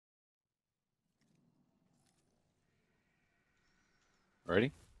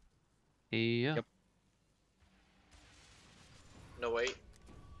Ready? Yeah. Yep. No, wait.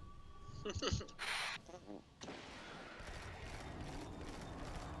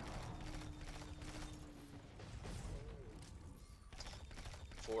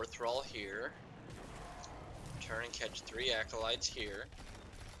 Fourth roll here. Turn and catch 3 acolytes here.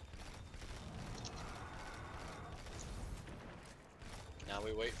 Now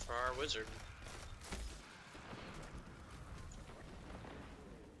we wait for our wizard.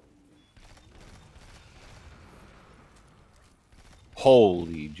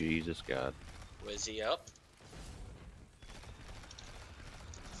 Holy Jesus God. Wizzy up.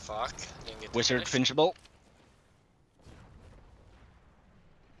 Fuck. Didn't get the Wizard finish. finishable.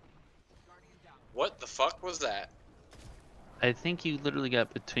 What the fuck was that? I think you literally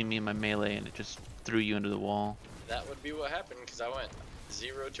got between me and my melee and it just threw you into the wall. That would be what happened because I went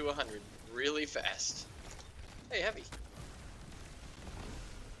 0 to 100 really fast. Hey, heavy.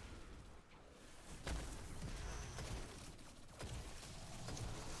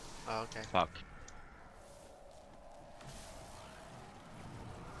 Oh, okay. Fuck.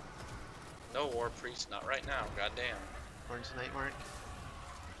 No Warpriest, not right now. Goddamn. Orange Night Mark.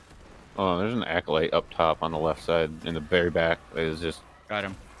 Oh, there's an acolyte up top on the left side in the very back. It is just. Got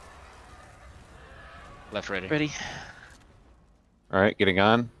him. Left ready. Ready? All right, getting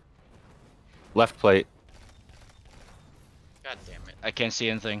on. Left plate. God damn it. I can't see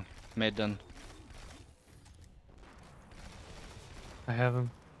anything. Mid done. I have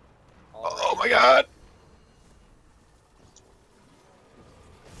him. Oh my God.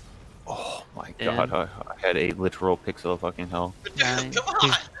 Oh my God. I had a literal pixel of fucking hell. Nine. Come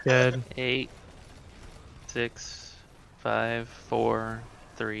He's on! dead. 8, 6, 5, 4,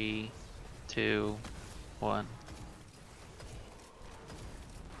 3, 2, 1.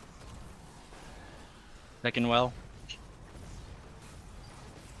 Second well.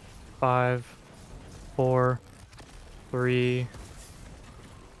 5, 4, 3,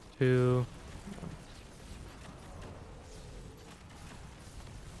 2.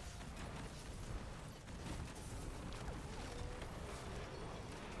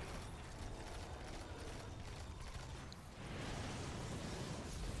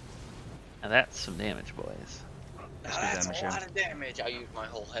 Now that's some damage, boys. That's good That's damage, a yeah. lot of damage. I used my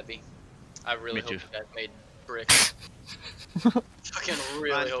whole heavy. I really Me hope too. you guys made bricks. Fucking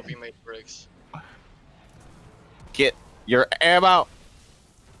really hope you made bricks. Get your ammo.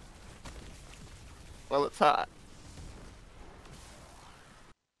 Well, it's hot.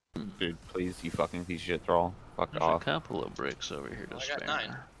 Dude, please, you fucking piece of shit troll. Fuck There's off. a couple of bricks over here to I spare. got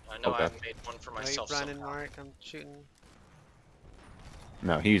 9. I know Okay. I made one for Wait, myself running, somehow. Mark. I'm shooting.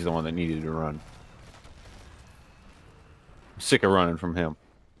 No, he's the one that needed to run. I'm sick of running from him.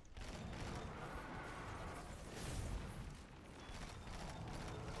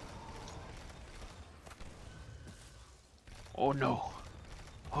 Oh no.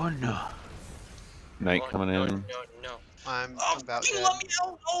 Oh no. Night Oh, coming no, in. No, no. I'm Oh, about fucking dead. let me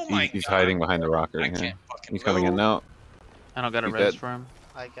out! Oh my He's God. hiding behind the rock I right here. can't fucking He's coming in move. now. I don't got a He's res dead. for him.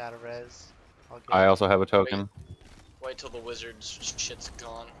 I got a res. I'll get I it. also have a token. Wait till the wizard's shit's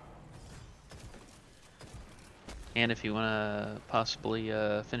gone. And if you want to possibly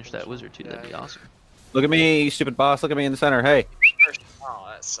finish that wizard too, that'd be awesome. Look at me, you stupid boss. Look at me in the center. Hey. Oh,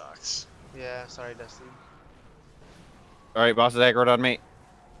 that sucks. Yeah, sorry, Dusty. All right, boss is aggroed on me.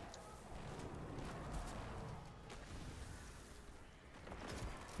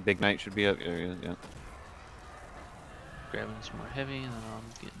 Big Knight should be up. Yeah. Grabbing some more heavy, and then I'm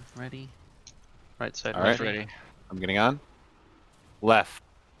getting ready. Right side All right. Ready. I'm getting on. Left.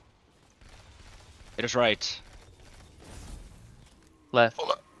 It is right. Left.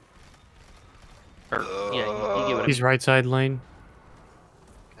 Or, yeah, you get what I He's mean. right side lane.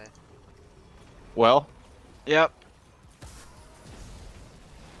 Well, Yep.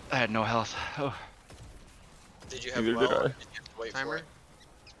 I had no health. Oh. Did you have Neither well? did I. Or did you have to wait for Timer? it?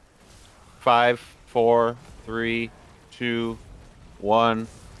 5, 4, 3, 2, 1.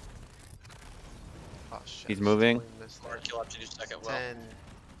 Oh shit. He's I moving. totally missed Mark, that. you'll have to do second well. 10,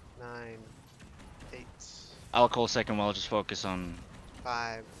 9, 8, I'll call second well. Just focus on.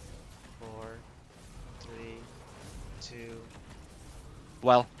 5, 4, 3, 2.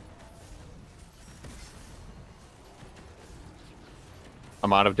 Well.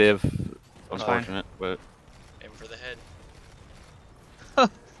 I'm out of div. That's fine. Unfortunate, but Aim for the head.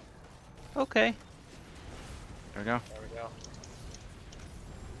 Okay. There we go. There we go.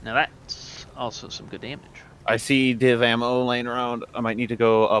 Now that's also some good damage. I see div ammo laying around. I might need to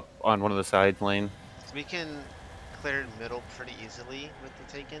go up on one of the sides lane. So we can clear middle pretty easily with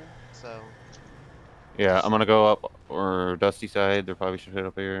the taken, so Yeah, I'm gonna go up or Dusty side. They probably should hit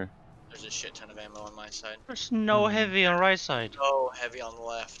up here. There's a shit ton of ammo on my side. There's no heavy on right side. Oh, heavy on the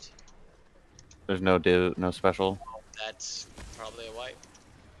left. There's no div, no special. That's probably a wipe.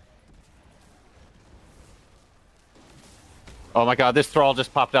 Oh my god, this thrall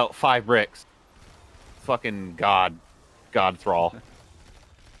just popped out 5 bricks. Fucking god thrall.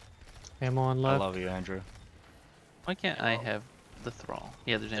 Ammo on I left. love you, Andrew. Why can't I have the thrall?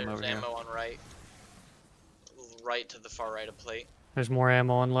 Yeah, there's ammo There's over here. ammo on right. Right to the far right of plate. There's more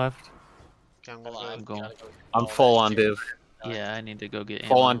ammo on left. Okay, I'm Hold gonna on, go. I'm going. gotta go I'm all full that on shit. div. Yeah, I need to go get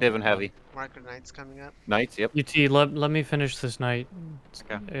ammo. Full on div and heavy. Marker Knight's coming up. Knights, yep. UT, let me finish this night.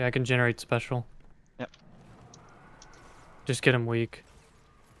 Okay. I can generate special. Yep. Just get him weak.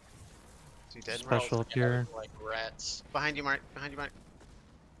 Is he dead, Mark? Special up Yeah, here. like rats. Behind you, Mark. Behind you, Mark.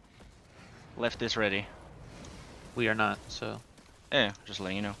 Left is ready. We are not, so Yeah, just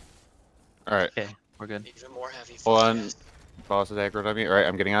letting you know. Alright. okay, we're good. Even more heavy. Full for on. us. Boss is aggroed on me. Alright,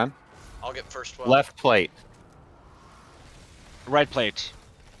 I'm getting on. I'll get first well. Left plate. Right plate.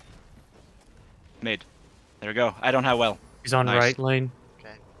 Mid. There we go. I don't have well. He's on Nice. right lane.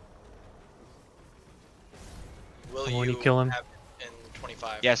 Okay. Will When you you kill him. have it in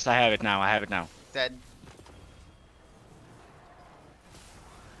 25? Yes, I have it now. I have it now. Dead.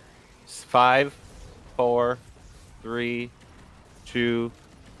 5, 4, 3, 2,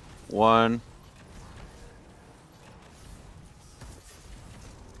 1.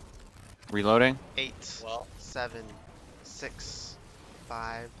 Reloading. 8, Well, 7, 6,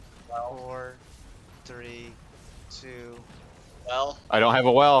 5, well, 4, 3, 2. well. I don't have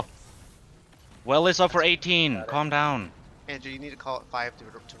a well. Well is up for 18. Calm down. Andrew, you need to call it 5 to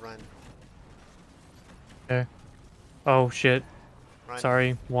run. Oh shit. Run.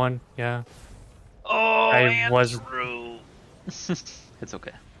 Sorry. 1. Yeah. Oh, I was It's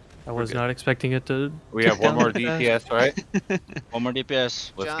okay. I was good. not expecting it to. We have one more DPS, right? One more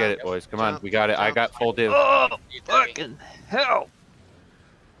DPS. Let's Jump, get it, boys. Come on. jump, We got it. I jump. got full div. Oh, Need heavy. fucking hell!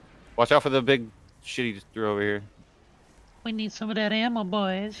 Watch out for the big shit he just threw over here. We need some of that ammo,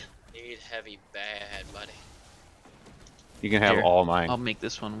 boys. Need heavy bad, buddy. You can have Here. all mine. I'll make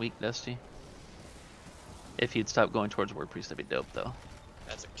this one weak, Dusty. If you'd stop going towards Warpriest, that'd be dope, though.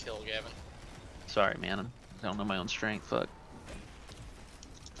 That's a kill, Gavin. Sorry, man. I don't know my own strength. Fuck.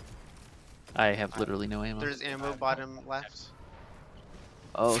 I have literally no ammo. There's ammo bottom left.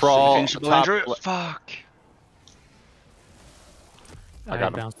 Oh, Thrall. shit. Finishable, top Andrew. le- Fuck. I I got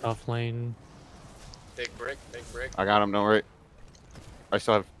him. bounced off lane. Big brick, big brick. I got him. Don't worry. I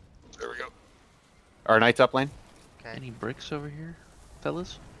still have. There we go. Our knight's up lane. Okay. Any bricks over here,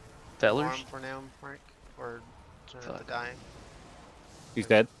 fellas? Arm Fellers? for now, Mark. Or trying not to Fuck. die. He's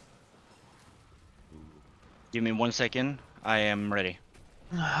dead. Give me 1 second. I am ready.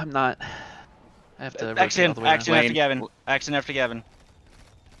 I'm not. I have to. rotate Action. all the way around. Action after Lane. Gavin. Action after Gavin.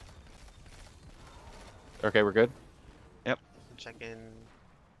 Okay, we're good. I'm checking.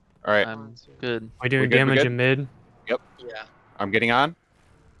 All right. I'm good. Am I doing We good, we damage good? in mid? Yeah. I'm getting on.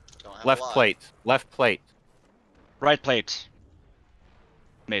 Don't have Left a lot. plate. Left plate. Right plate.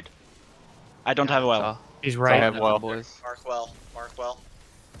 Mid. I don't have a well. He's I right. have well. boys. Mark well. Mark well.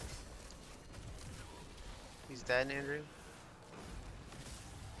 He's dead, Andrew.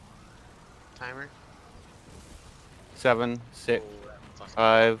 Timer. 7, 6, Oh, that fucking-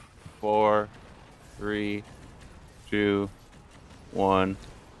 5, 4, 3, 2, 1.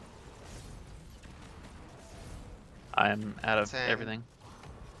 I'm out of 10. everything.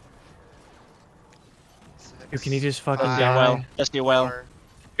 Dude, can you just fucking Five. Yeah, die? well. Just do well. 4,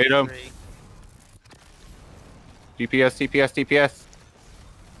 Hit him. 3. DPS, DPS, DPS.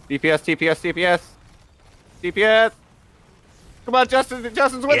 DPS, DPS, DPS. DPS. Come on, Justin.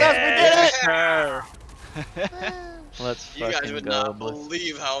 Justin's with us. We did it. Let's You guys fucking would go, not boys.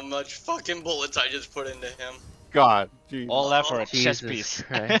 believe how much fucking bullets I just put into him. God. Jeez. All that for a chess Jesus piece.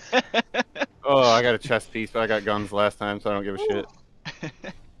 Christ. Oh, I got a chest piece, but I got guns last time, so I don't give a shit.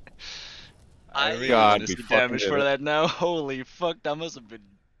 I really God, wanna we see fucking damage did for it. that now. Holy fuck, that must have been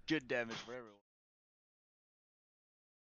good damage for everyone.